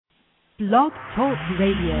Blog Talk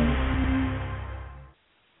Radio.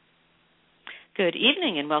 Good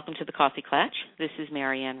evening and welcome to the Coffee Clatch. This is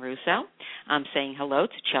Marianne Russo. I'm saying hello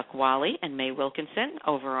to Chuck Wally and May Wilkinson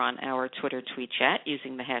over on our Twitter tweet chat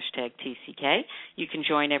using the hashtag TCK. You can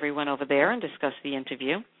join everyone over there and discuss the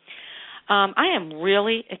interview. I am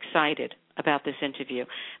really excited about this interview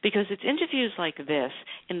because it's interviews like this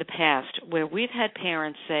in the past where we've had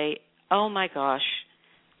parents say, oh my gosh,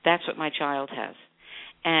 that's what my child has.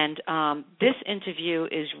 And this interview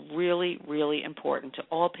is really, really important to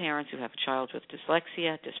all parents who have a child with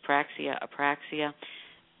dyslexia, dyspraxia, apraxia.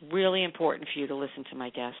 Really important for you to listen to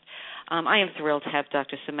my guest. I am thrilled to have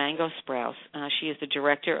Dr. Samango Sprouse. She is the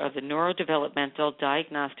director of the Neurodevelopmental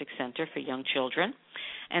Diagnostic Center for Young Children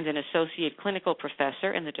and an associate clinical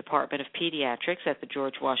professor in the Department of Pediatrics at the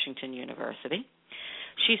George Washington University.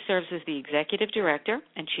 She serves as the Executive Director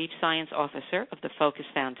and Chief Science Officer of the Focus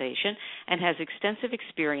Foundation and has extensive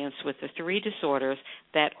experience with the three disorders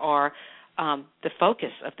that are the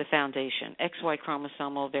focus of the Foundation: X Y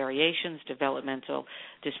Chromosomal Variations, Developmental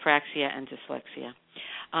Dyspraxia, and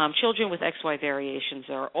Dyslexia. Children with X Y variations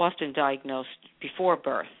are often diagnosed before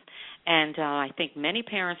birth, and I think many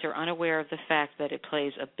parents are unaware of the fact that it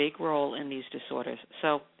plays a big role in these disorders.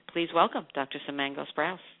 So please welcome Dr. Samango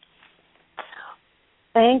Sprouse.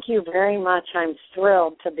 Thank you very much. I'm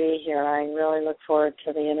thrilled to be here. I really look forward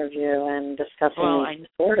to the interview and discussing these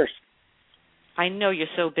disorders. I know you're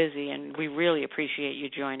so busy, and we really appreciate you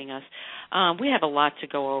joining us. We have a lot to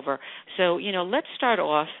go over. So, let's start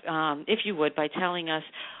off, if you would, by telling us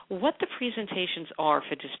what the presentations are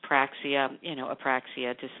for dyspraxia,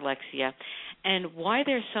 apraxia, dyslexia, and why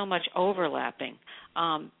there's so much overlapping.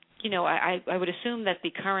 I would assume that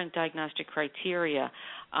the current diagnostic criteria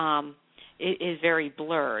is very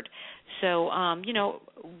blurred. So,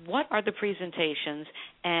 what are the presentations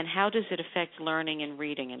and how does it affect learning and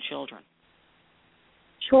reading in children?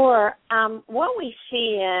 Sure. What we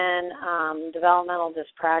see in developmental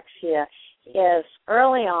dyspraxia is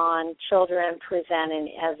early on children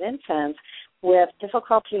presenting as infants with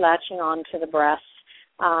difficulty latching on to the breasts.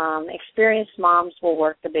 Experienced moms will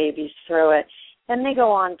work the babies through it. Then they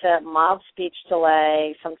go on to mild speech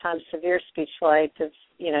delay, sometimes severe speech delay,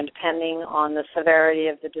 depending on the severity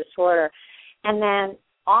of the disorder. And then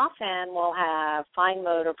often we'll have fine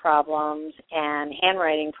motor problems and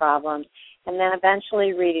handwriting problems, and then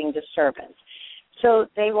eventually reading disturbance. So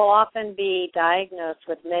they will often be diagnosed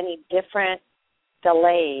with many different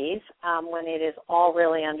delays when it is all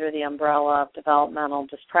really under the umbrella of developmental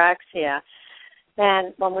dyspraxia.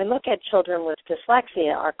 Then when we look at children with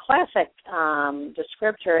dyslexia, our classic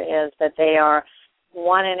descriptor is that they are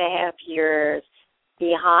 1.5 years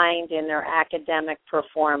behind in their academic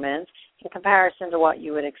performance in comparison to what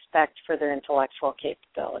you would expect for their intellectual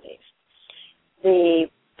capabilities. The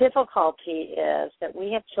difficulty is that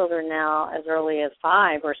we have children now as early as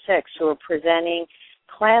 5 or 6 who are presenting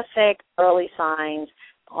classic early signs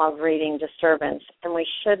of reading disturbance, and we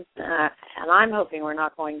should, and I'm hoping we're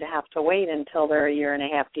not going to have to wait until they're 1.5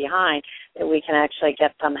 years behind, that we can actually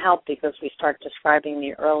get them help because we start describing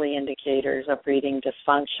the early indicators of reading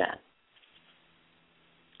dysfunction.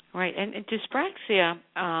 Right, and dyspraxia,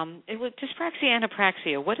 dyspraxia and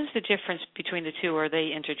apraxia, what is the difference between the two? Are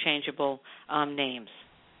they interchangeable names?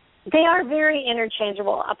 They are very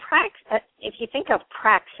interchangeable. If you think of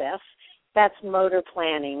praxis, that's motor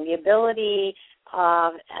planning, the ability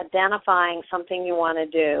of identifying something you want to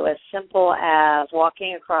do, as simple as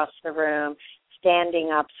walking across the room,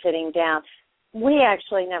 standing up, sitting down. We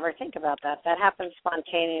actually never think about that. That happens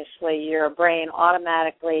spontaneously. Your brain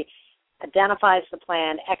automatically identifies the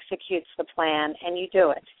plan, executes the plan, and you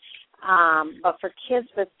do it. But for kids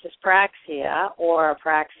with dyspraxia or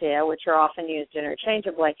apraxia, which are often used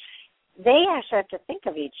interchangeably, they actually have to think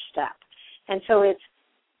of each step.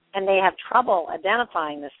 And they have trouble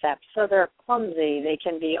identifying the steps, so they're clumsy, they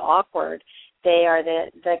can be awkward. They are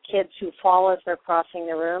the kids who fall as they're crossing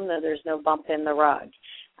the room, though there's no bump in the rug.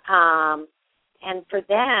 And for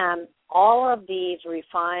them, all of these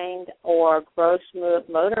refined or gross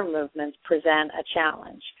motor movements present a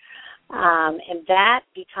challenge. And that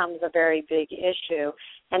becomes a very big issue.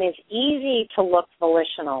 And it's easy to look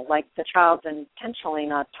volitional, like the child's intentionally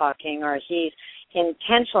not talking or he's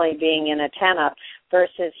intentionally being inattentive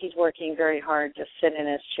versus he's working very hard to sit in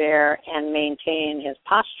his chair and maintain his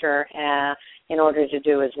posture in order to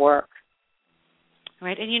do his work.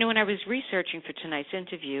 Right. And, when I was researching for tonight's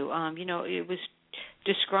interview, it was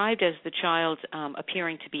described as the child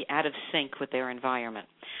appearing to be out of sync with their environment.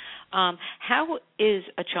 How is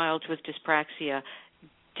a child with dyspraxia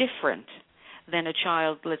different than a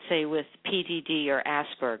child, let's say, with PDD or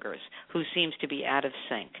Asperger's, who seems to be out of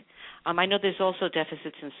sync? I know there's also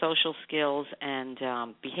deficits in social skills and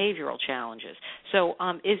behavioral challenges. So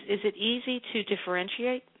is it easy to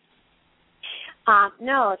differentiate?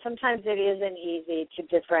 No, sometimes it isn't easy to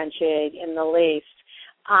differentiate in the least.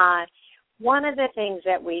 One of the things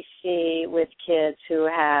that we see with kids who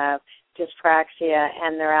have dyspraxia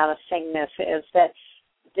and they're out of syngness is that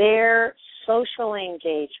their social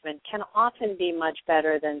engagement can often be much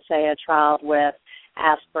better than, say, a child with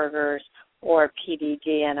Asperger's or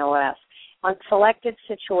PDD-NOS. On selected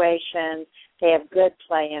situations, they have good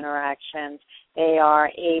play interactions. They are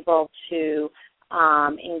able to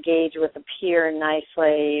engage with a peer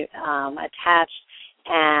nicely, attached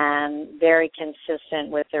and very consistent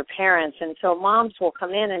with their parents. And so moms will come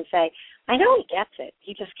in and say, I know he gets it.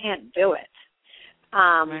 He just can't do it.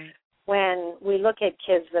 Right. When we look at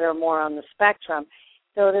kids that are more on the spectrum,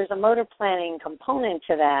 though there's a motor planning component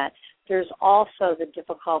to that, there's also the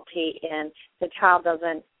difficulty in the child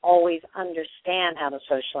doesn't always understand how to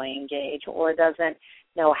socially engage or doesn't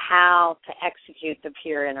know how to execute the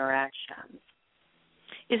peer interaction.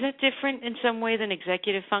 Is that different in some way than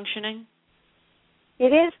executive functioning? It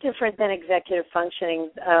is different than executive functioning.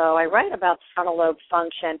 I write about frontal lobe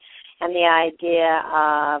function and the idea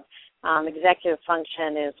of executive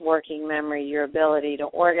function is working memory, your ability to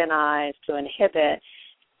organize, to inhibit,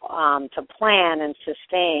 to plan and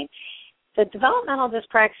sustain. The developmental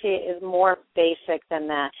dyspraxia is more basic than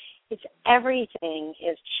that. It's everything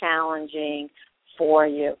is challenging for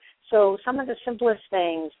you. So some of the simplest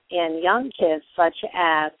things in young kids, such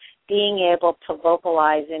as being able to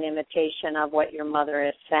vocalize in imitation of what your mother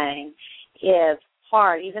is saying, is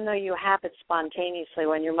hard, even though you have it spontaneously.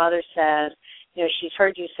 When your mother says, she's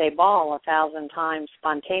heard you say ball 1,000 times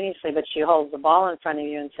spontaneously, but she holds the ball in front of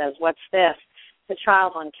you and says, what's this? The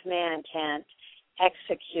child on command can't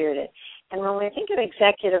execute it. And when we think of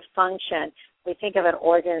executive function, we think of it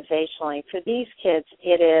organizationally. For these kids,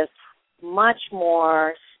 it is much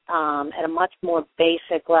more at a much more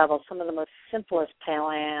basic level. Some of the most simplest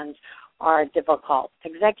plans are difficult.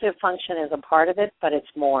 Executive function is a part of it, but it's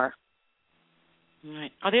more.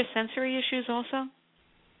 Right. Are there sensory issues also?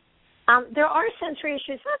 There are sensory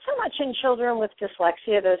issues, not so much in children with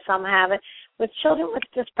dyslexia, though some have it. With children with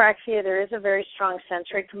dyspraxia, there is a very strong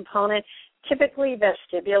sensory component, typically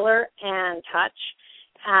vestibular and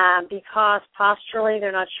touch, because posturally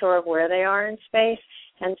they're not sure of where they are in space,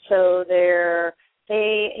 and so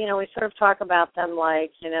we sort of talk about them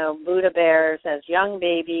like, Buddha bears as young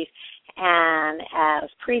babies and as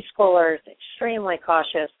preschoolers, extremely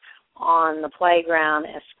cautious on the playground.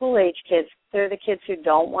 As school-age kids, they're the kids who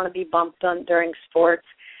don't want to be bumped on during sports,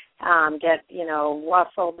 get,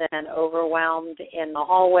 rustled and overwhelmed in the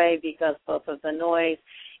hallway because both of the noise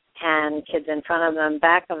and kids in front of them,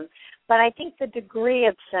 back of them. But I think the degree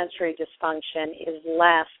of sensory dysfunction is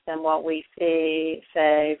less than what we see,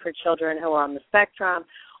 say, for children who are on the spectrum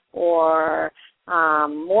or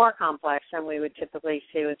more complex than we would typically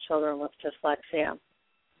see with children with dyslexia.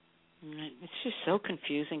 It's just so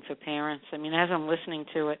confusing for parents. I mean, as I'm listening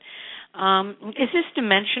to it, is this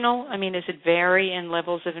dimensional? I mean, does it vary in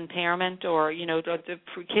levels of impairment, or, the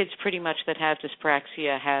kids pretty much that have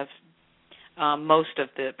dyspraxia have most of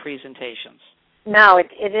the presentations? No,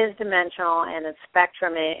 it is dimensional, and it's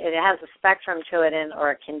spectrum. It has a spectrum to it, or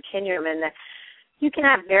a continuum, and you can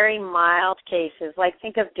have very mild cases. Like,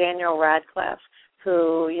 think of Daniel Radcliffe,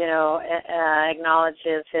 who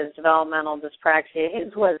acknowledges his developmental dyspraxia.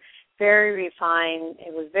 His was very refined.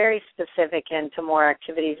 It was very specific into more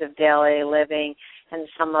activities of daily living and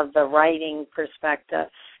some of the writing perspective.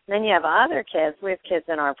 And then you have other kids. We have kids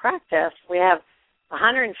in our practice. We have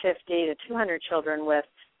 150 to 200 children with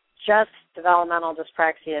just developmental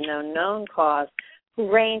dyspraxia, no known cause,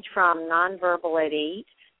 who range from nonverbal at 8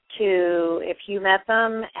 to, if you met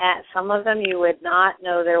them, some of them you would not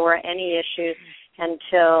know there were any issues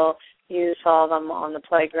until you saw them on the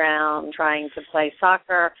playground trying to play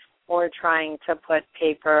soccer or trying to put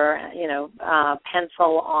paper,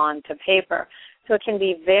 pencil onto paper. So it can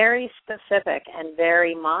be very specific and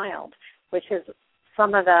very mild, which is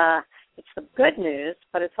it's the good news,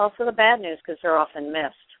 but it's also the bad news because they're often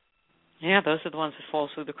missed. Yeah, those are the ones that fall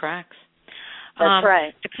through the cracks. That's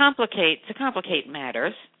right. To complicate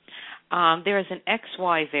matters, there is an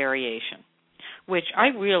XY variation, which I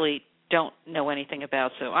really don't know anything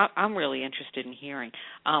about, so I'm really interested in hearing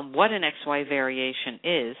what an XY variation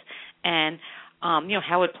is and,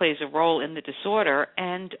 how it plays a role in the disorder.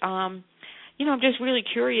 And, I'm just really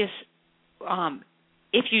curious,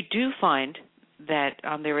 if you do find that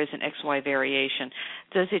there is an XY variation,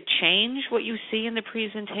 does it change what you see in the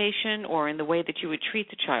presentation or in the way that you would treat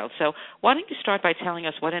the child? So why don't you start by telling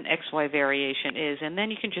us what an XY variation is, and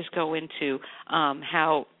then you can just go into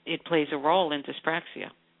how it plays a role in dyspraxia.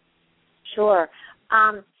 Sure.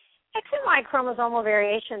 X and Y chromosomal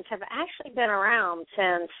variations have actually been around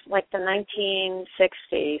since like the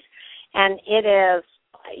 1960s, and it is,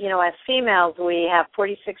 as females we have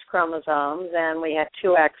 46 chromosomes and we have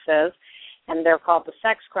 2 X's, and they're called the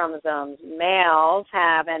sex chromosomes. Males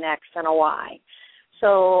have an X and a Y.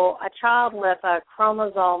 So a child with a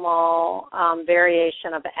chromosomal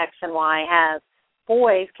variation of X and Y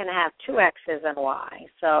boys can have 2 X's and Y.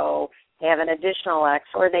 So they have an additional X,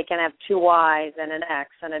 or they can have 2 Y's and an X,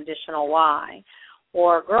 an additional Y.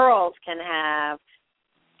 Or girls can have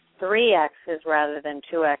 3 X's rather than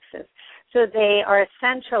 2 X's. So they are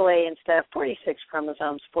essentially, instead of 46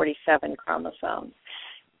 chromosomes, 47 chromosomes.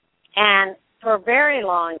 And for a very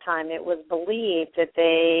long time, it was believed that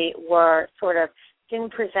they were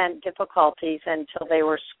didn't present difficulties until they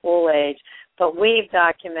were school age. But we've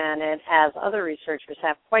documented, as other researchers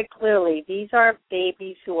have quite clearly, these are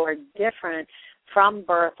babies who are different from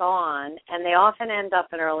birth on, and they often end up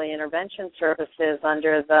in early intervention services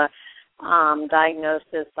under the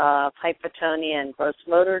diagnosis of hypotonia and gross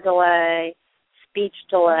motor delay, speech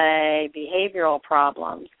delay, behavioral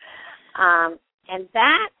problems. And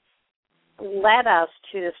that led us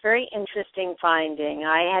to this very interesting finding.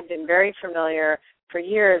 I had been very familiar for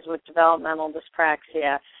years with developmental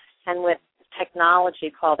dyspraxia, and with technology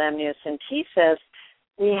called amniocentesis,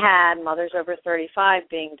 we had mothers over 35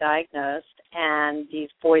 being diagnosed, and these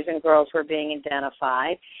boys and girls were being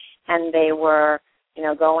identified, and they were,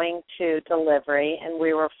 going to delivery, and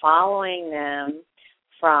we were following them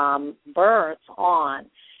from birth on.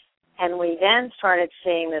 And we then started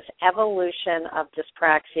seeing this evolution of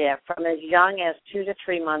dyspraxia from as young as 2 to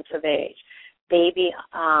 3 months of age. Baby,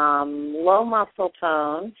 low muscle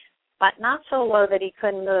tone, but not so low that he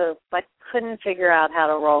couldn't move, but couldn't figure out how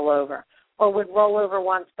to roll over, or would roll over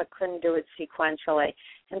once but couldn't do it sequentially.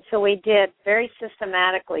 And so we did very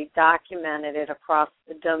systematically documented it across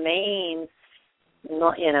the domains,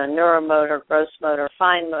 neuromotor, gross motor,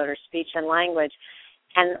 fine motor, speech and language,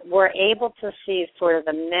 and we're able to see sort of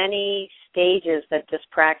the many stages that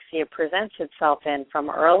dyspraxia presents itself in from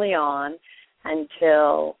early on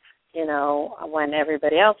until, when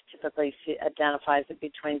everybody else typically identifies it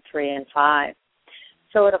between 3 and 5.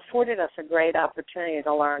 So it afforded us a great opportunity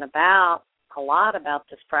to learn a lot about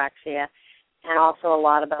dyspraxia and also a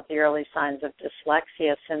lot about the early signs of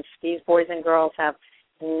dyslexia, since these boys and girls have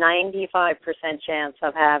 95% chance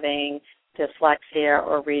of having dyslexia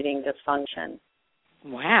or reading dysfunction.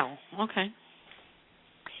 Wow. Okay.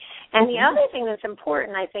 And the other thing that's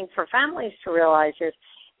important, I think, for families to realize is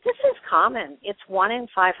this is common. It's 1 in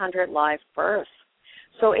 500 live births.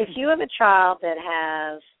 So if you have a child that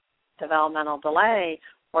has developmental delay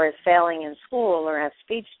or is failing in school or has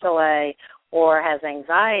speech delay or has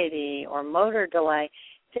anxiety or motor delay,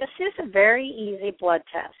 this is a very easy blood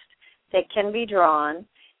test that can be drawn.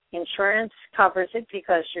 Insurance covers it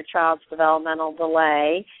because your child's developmental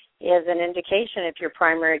delay is an indication if your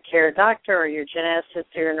primary care doctor or your geneticist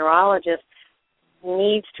or your neurologist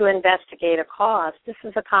needs to investigate a cause. This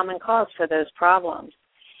is a common cause for those problems.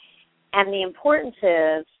 And the importance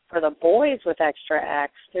is, for the boys with extra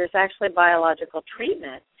X, there's actually biological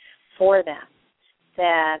treatment for them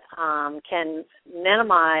that can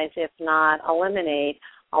minimize, if not eliminate,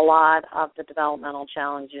 a lot of the developmental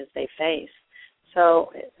challenges they face.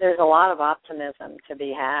 So there's a lot of optimism to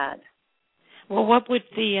be had. Well, what would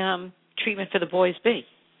the treatment for the boys be?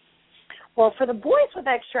 Well, for the boys with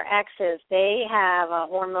extra X's, they have a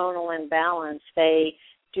hormonal imbalance. They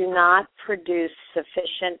do not produce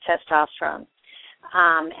sufficient testosterone.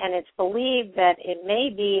 And it's believed that it may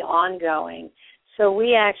be ongoing. So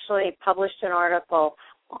we actually published an article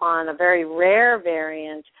on a very rare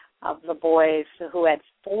variant of the boys who had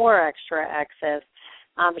 4 extra X's,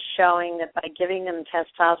 showing that by giving them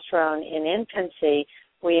testosterone in infancy,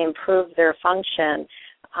 we improved their function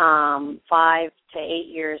 5 to 8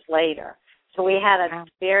 years later. So we had a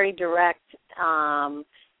very direct,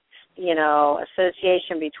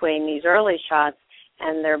 association between these early shots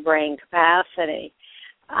and their brain capacity.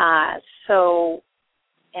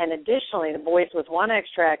 And additionally, the boys with 1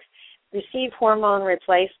 extra X receive hormone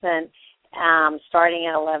replacement starting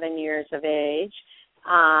at 11 years of age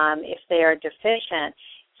if they are deficient.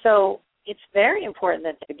 So it's very important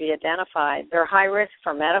that they be identified. They're high risk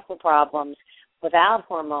for medical problems without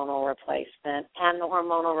hormonal replacement, and the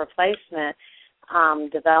hormonal replacement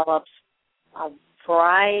develops a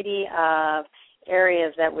variety of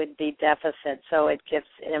areas that would be deficit. So it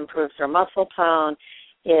improves their muscle tone,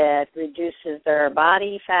 It reduces their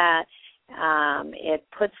body fat. It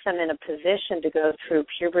puts them in a position to go through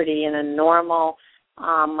puberty in a normal,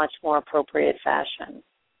 much more appropriate fashion.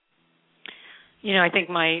 You know, I think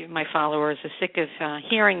my followers are sick of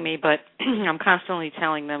hearing me, but I'm constantly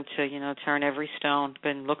telling them to, you know, turn every stone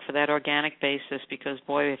and look for that organic basis, because,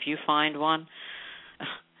 boy, if you find one,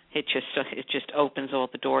 it just opens all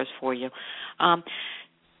the doors for you.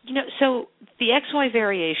 You know, so the XY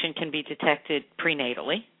variation can be detected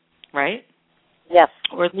prenatally, right? Yes.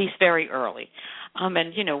 Or at least very early.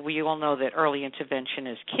 And, you know, we all know that early intervention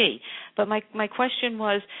is key. But my question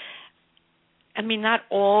was, I mean, not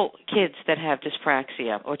all kids that have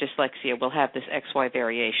dyspraxia or dyslexia will have this XY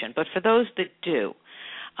variation, but for those that do,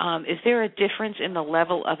 is there a difference in the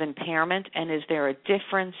level of impairment, and is there a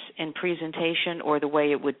difference in presentation or the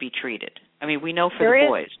way it would be treated? I mean, we know for the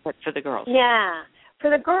boys, but for the girls. Yeah. For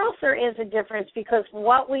the girls, there is a difference, because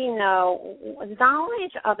what we know,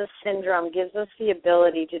 knowledge of a syndrome gives us the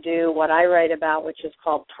ability to do what I write about, which is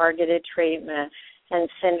called targeted treatment and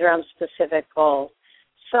syndrome-specific goals.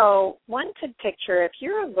 So one could picture, if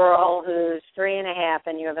you're a girl who's 3.5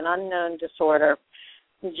 and you have an unknown disorder,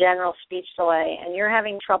 general speech delay, and you're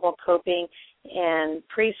having trouble coping in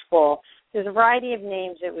preschool, there's a variety of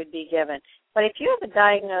names that would be given. But if you have a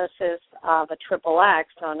diagnosis of a triple X,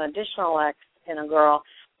 or an additional X in a girl,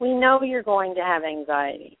 we know you're going to have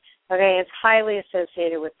anxiety. Okay, it's highly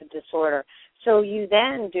associated with the disorder. So you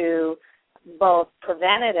then do both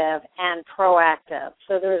preventative and proactive.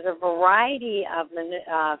 So there's a variety of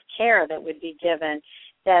care that would be given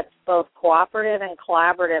that's both cooperative and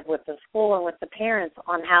collaborative with the school and with the parents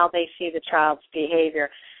on how they see the child's behavior.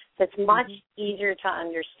 That's much easier to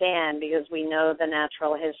understand because we know the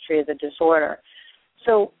natural history of the disorder.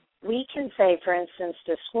 So we can say, for instance,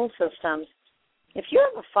 to school systems, if you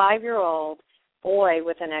have a 5-year-old boy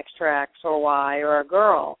with an extra X or Y, or a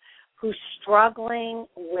girl who's struggling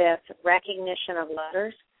with recognition of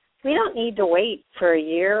letters, we don't need to wait for a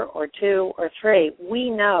year or 2 or 3. We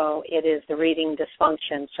know it is the reading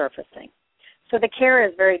dysfunction surfacing. So the care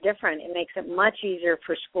is very different. It makes it much easier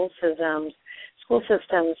for school systems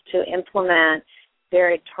to implement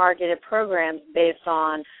very targeted programs based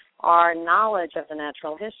on our knowledge of the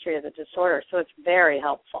natural history of the disorder. So it's very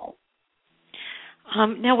helpful.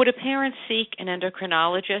 Now, would a parent seek an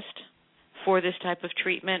endocrinologist for this type of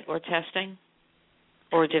treatment or testing,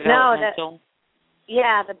 or developmental?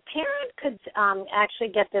 No, the parent could actually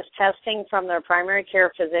get this testing from their primary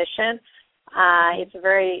care physician. It's a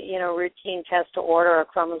very, routine test to order, a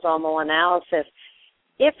chromosomal analysis.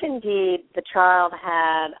 If indeed the child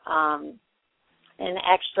had an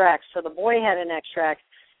extra X, so the boy had an extra X,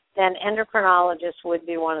 then endocrinologist would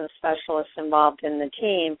be one of the specialists involved in the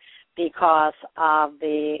team, because of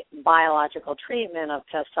the biological treatment of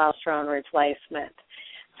testosterone replacement.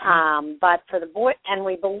 But for the boy, and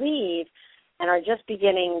we believe, and are just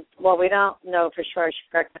beginning, well, we don't know for sure, I should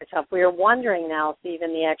correct myself, we are wondering now if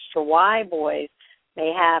even the extra Y boys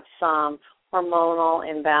may have some hormonal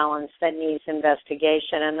imbalance that needs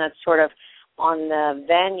investigation, and that's sort of on the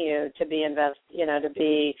venue to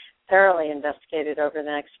be thoroughly investigated over the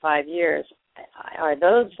next 5 years. Are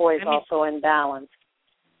those boys also in balance?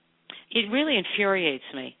 It really infuriates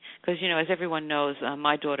me because, as everyone knows,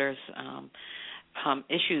 my daughter's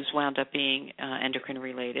issues wound up being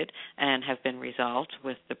endocrine-related and have been resolved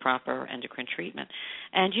with the proper endocrine treatment.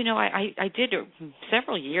 And, I did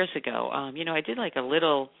several years ago, I did like a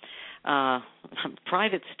little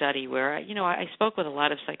private study where, I spoke with a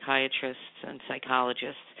lot of psychiatrists and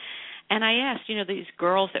psychologists. And I asked, these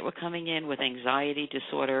girls that were coming in with anxiety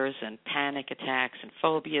disorders and panic attacks and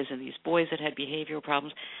phobias, and these boys that had behavioral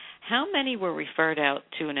problems, how many were referred out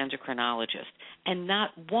to an endocrinologist? And not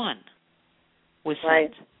one was sent.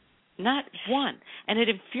 Right. Not one. And it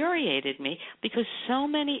infuriated me because so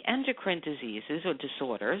many endocrine diseases or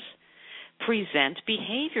disorders present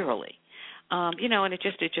behaviorally. And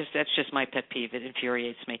that's just my pet peeve. It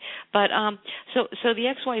infuriates me. But so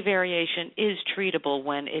the XY variation is treatable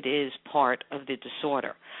when it is part of the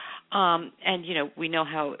disorder. And, we know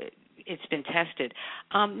how it's been tested.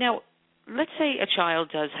 Now, let's say a child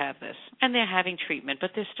does have this, and they're having treatment,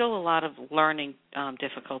 but there's still a lot of learning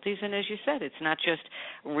difficulties. And as you said, it's not just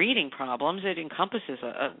reading problems. It encompasses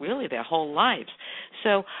really their whole lives.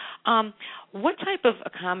 So what type of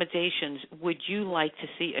accommodations would you like to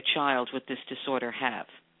see a child with this disorder have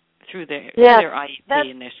through their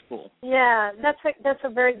IEP in their school? Yeah, that's a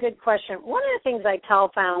very good question. One of the things I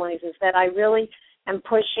tell families is that I really am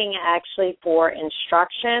pushing actually for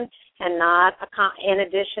instruction and not in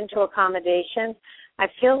addition to accommodations. I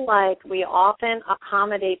feel like we often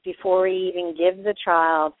accommodate before we even give the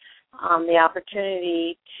child the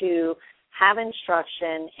opportunity to have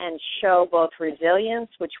instruction and show both resilience,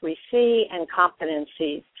 which we see, and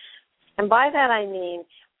competencies. And by that I mean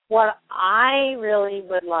what I really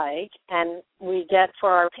would like, and we get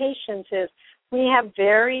for our patients, is we have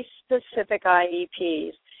very specific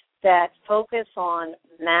IEPs that focus on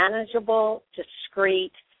manageable,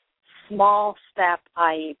 discrete, small-step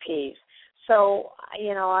IEPs. So,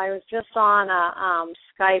 I was just on a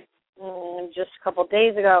Skype just a couple of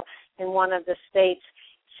days ago in one of the states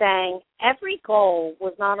saying every goal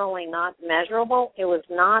was not only not measurable, it was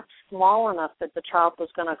not small enough that the child was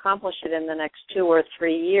going to accomplish it in the next 2 or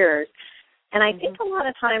 3 years. And I think a lot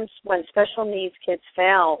of times when special needs kids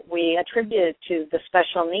fail, we attribute it to the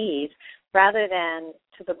special needs rather than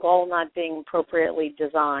to the goal not being appropriately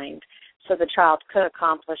designed so the child could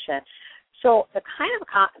accomplish it. So the kind of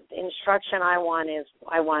instruction I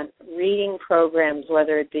want reading programs,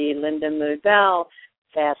 whether it be Linda Mood Bell,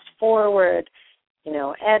 Fast Forward,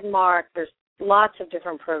 EdMark. There's lots of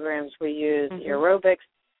different programs we use, aerobics,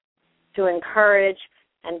 to encourage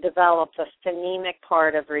and develop the phonemic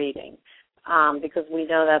part of reading because we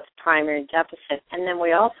know that's primary deficit. And then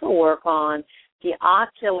we also work on the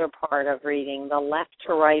ocular part of reading, the left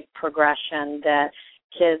to right progression that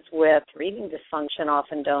kids with reading dysfunction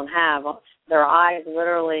often don't have. Their eyes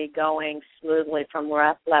literally going smoothly from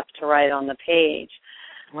left to right on the page.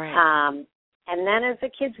 Right. And then as the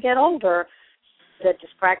kids get older, the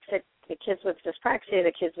kids with dyspraxia,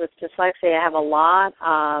 the kids with dyslexia have a lot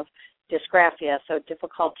of dysgraphia, so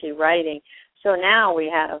difficulty writing. So now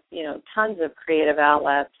we have, tons of creative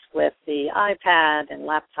outlets with the iPad and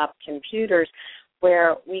laptop computers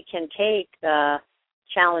where we can take the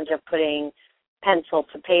challenge of putting pencil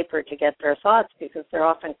to paper to get their thoughts because they're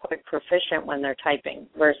often quite proficient when they're typing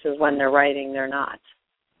versus when they're writing, they're not.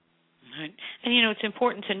 Right. And, it's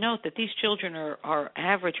important to note that these children are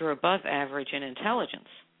average or above average in intelligence.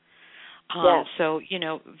 Yes. So,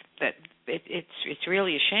 that it's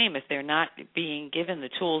really a shame if they're not being given the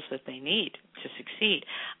tools that they need to succeed.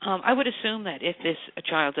 I would assume that if a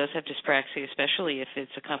child does have dyspraxia, especially if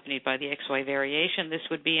it's accompanied by the XY variation, this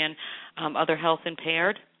would be in other health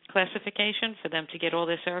impaired classification for them to get all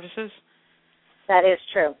their services? That is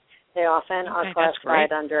true. They often are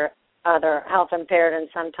classified under other health impaired and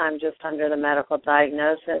sometimes just under the medical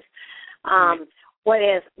diagnosis. What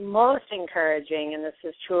is most encouraging, and this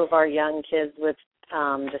is true of our young kids with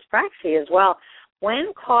dyspraxia as well,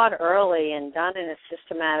 when caught early and done in a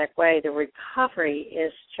systematic way, the recovery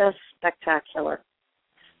is just spectacular,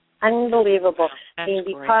 unbelievable.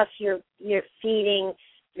 Because you're feeding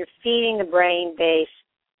the brain-based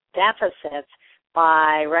deficits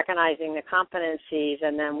by recognizing the competencies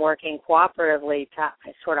and then working cooperatively to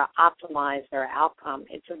sort of optimize their outcome.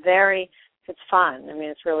 It's fun. I mean,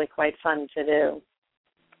 it's really quite fun to do.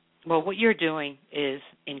 Well, what you're doing is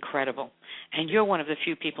incredible, and you're one of the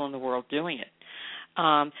few people in the world doing it.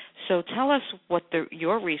 So tell us what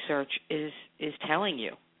your research is telling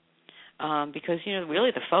you, because,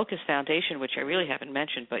 really the Focus Foundation, which I really haven't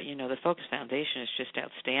mentioned, but, the Focus Foundation is just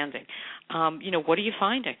outstanding. What are you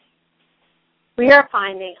finding? We are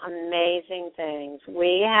finding amazing things.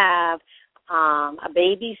 We have a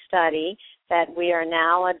baby study that we are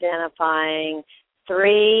now identifying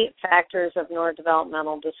 3 factors of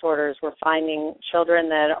neurodevelopmental disorders. We're finding children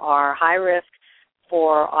that are high risk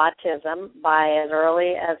for autism by as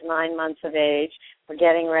early as 9 months of age. We're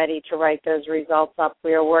getting ready to write those results up.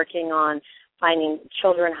 We are working on finding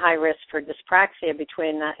children high risk for dyspraxia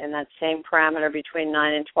in that same parameter between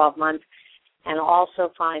 9 and 12 months, and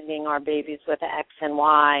also finding our babies with X and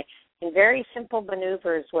Y in very simple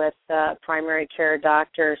maneuvers with primary care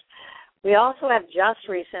doctors. We also have just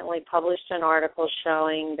recently published an article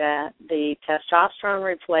showing that the testosterone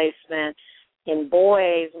replacement in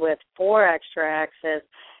boys with 4 extra X's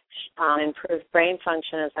improved brain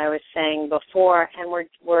function, as I was saying before, and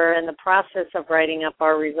we're in the process of writing up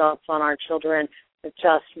our results on our children with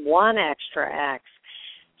just 1 extra X.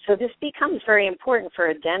 So this becomes very important for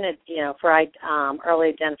early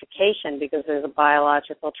identification because there's a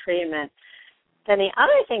biological treatment. Then the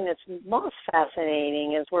other thing that's most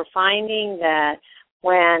fascinating is we're finding that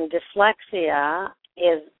when dyslexia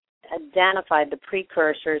is identified, the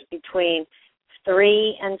precursors between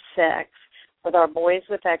 3 and 6 with our boys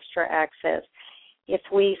with extra X's, if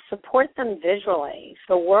we support them visually,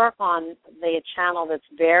 so work on the channel that's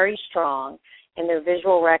very strong in their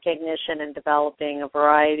visual recognition and developing a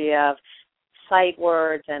variety of sight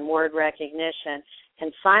words and word recognition,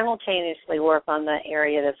 and simultaneously work on the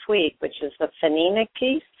area that's weak, which is the phonemic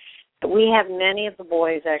piece. We have many of the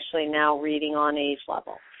boys actually now reading on age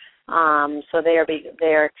level. So they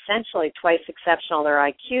are essentially twice exceptional. Their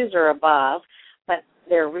IQs are above, but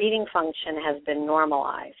their reading function has been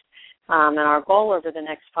normalized. And our goal over the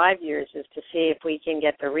next 5 years is to see if we can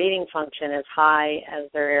get the reading function as high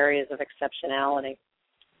as their areas of exceptionality.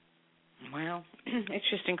 Wow, it's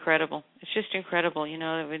just incredible. It's just incredible,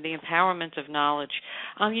 the empowerment of knowledge.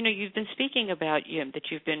 You've been speaking about that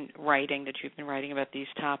you've been writing about these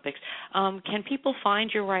topics. Can people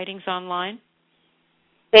find your writings online?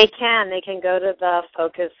 They can. They can go to the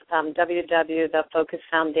Focus, the Focus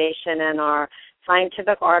Foundation, and our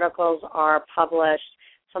scientific articles are published.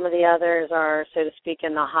 Some of the others are, so to speak,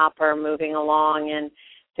 in the hopper, moving along, and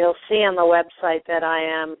you'll see on the website that I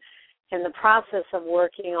am in the process of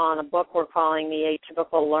working on a book we're calling The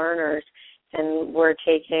Atypical Learners, and we're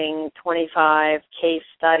taking 25 case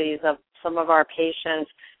studies of some of our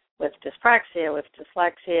patients with dyspraxia, with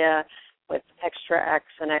dyslexia, with extra X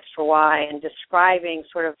and extra Y, and describing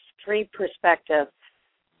sort of three perspectives: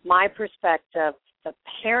 my perspective, the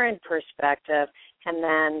parent perspective, and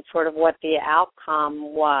then sort of what the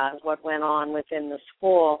outcome was, what went on within the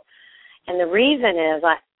school. And the reason is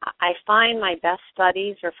I find my best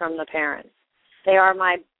studies are from the parents.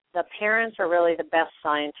 The parents are really the best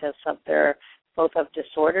scientists of both of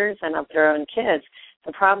disorders and of their own kids.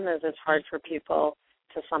 The problem is it's hard for people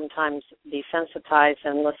to sometimes be sensitized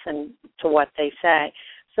and listen to what they say.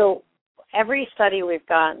 So every study we've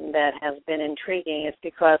gotten that has been intriguing is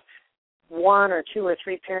because one or two or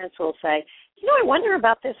three parents will say, I wonder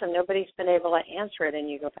about this, and nobody's been able to answer it. And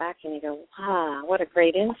you go back and you go, what a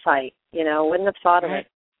great insight. Wouldn't have thought of it.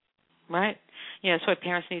 Right. Yeah, that's why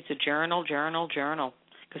parents need to journal,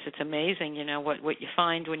 because it's amazing, what you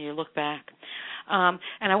find when you look back. And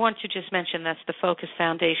I want to just mention that's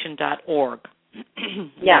thefocusfoundation.org.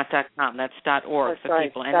 Yeah. Not .com, that's .org that's for right.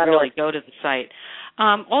 people, and really go to the site.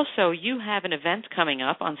 Also, you have an event coming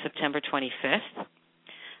up on September 25th,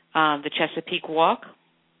 the Chesapeake Walk.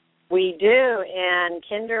 We do, in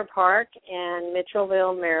Kinder Park in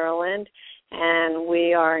Mitchellville, Maryland, and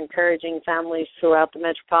we are encouraging families throughout the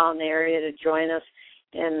metropolitan area to join us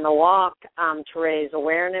in the walk to raise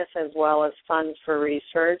awareness as well as funds for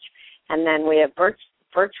research. And then we have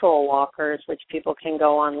virtual walkers, which people can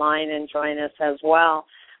go online and join us as well,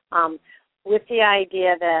 with the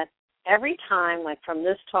idea that every time, like from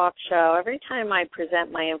this talk show, every time I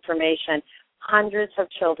present my information, hundreds of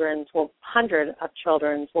children will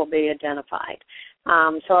be identified.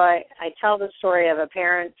 So I tell the story of a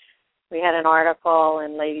parent. We had an article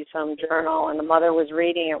in Ladies' Home Journal, and the mother was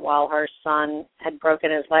reading it while her son had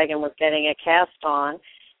broken his leg and was getting a cast on.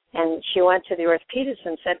 And she went to the orthopedist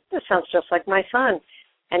and said, "This sounds just like my son."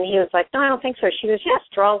 And he was like, "No, I don't think so." She goes, "Yes,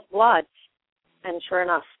 draws blood." And sure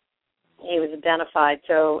enough, he was identified.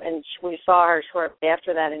 So, and we saw her shortly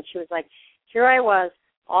after that, and she was like, "Here I was.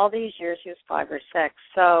 All these years," he was 5 or 6.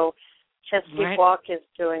 So Chesapeake Walk is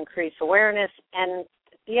to increase awareness. And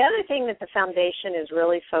the other thing that the foundation is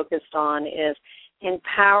really focused on is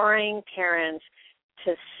empowering parents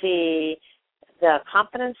to see the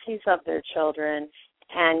competencies of their children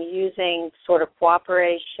and using sort of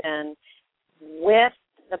cooperation with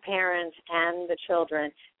the parents and the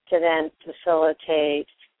children to then facilitate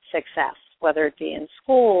success, whether it be in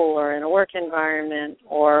school or in a work environment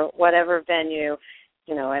or whatever venue,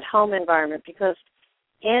 at home environment, because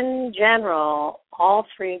in general, all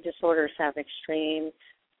three disorders have extreme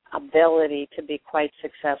ability to be quite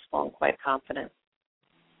successful and quite confident.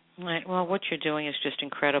 Right. Well, what you're doing is just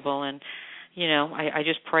incredible. And, I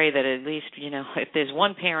just pray that at least, if there's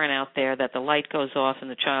one parent out there that the light goes off and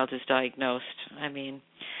the child is diagnosed,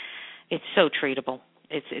 it's so treatable.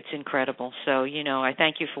 It's incredible. So, I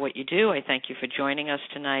thank you for what you do. I thank you for joining us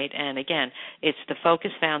tonight. And, again, it's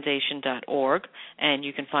thefocusfoundation.org, and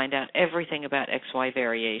you can find out everything about XY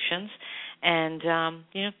variations. And,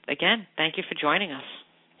 again, thank you for joining us.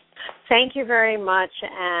 Thank you very much.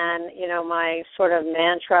 And, my sort of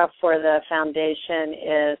mantra for the foundation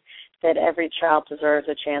is that every child deserves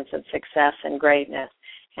a chance at success and greatness.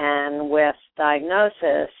 And with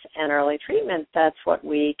diagnosis and early treatment, that's what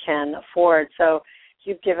we can afford. So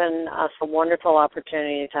you've given us a wonderful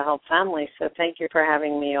opportunity to help families, so thank you for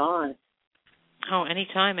having me on. Oh,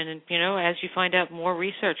 anytime. And, as you find out more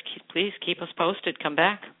research, please keep us posted. Come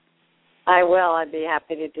back. I will. I'd be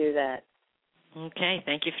happy to do that. Okay.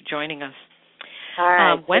 Thank you for joining us. All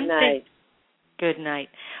right. Wednesday, good night. Good night.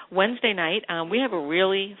 Wednesday night, we have a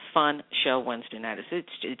really fun show Wednesday night.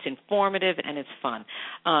 It's informative and it's fun.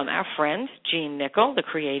 Our friend, Jean Nickel, the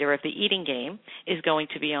creator of The Eating Game, is going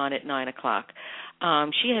to be on at 9 o'clock.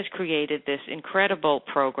 She has created this incredible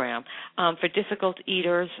program for difficult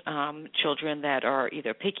eaters, children that are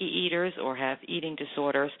either picky eaters or have eating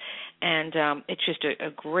disorders, and it's just a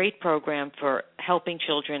great program for helping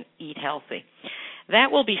children eat healthy. That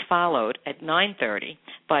will be followed at 9:30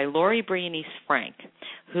 by Lori Brianese-Frank,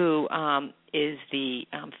 who is the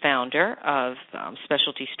founder of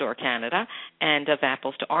Specialty Store Canada and of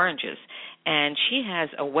Apples to Oranges. And she has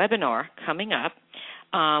a webinar coming up,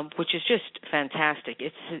 which is just fantastic.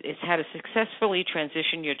 It's how to successfully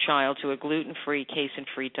transition your child to a gluten-free,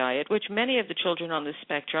 casein-free diet, which many of the children on the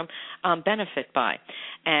spectrum benefit by.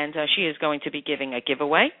 And she is going to be giving a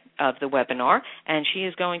giveaway of the webinar, and she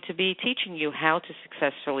is going to be teaching you how to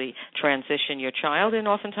successfully transition your child and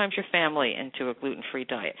oftentimes your family into a gluten-free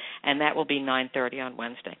diet. And that will be 9:30 on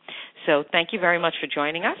Wednesday. So thank you very much for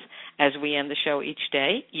joining us. As we end the show each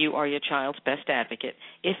day, you are your child's best advocate.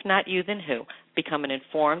 If not you, then who? Become an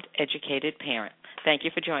informed, educated parent. Thank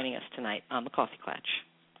you for joining us tonight on the Coffee Klatch.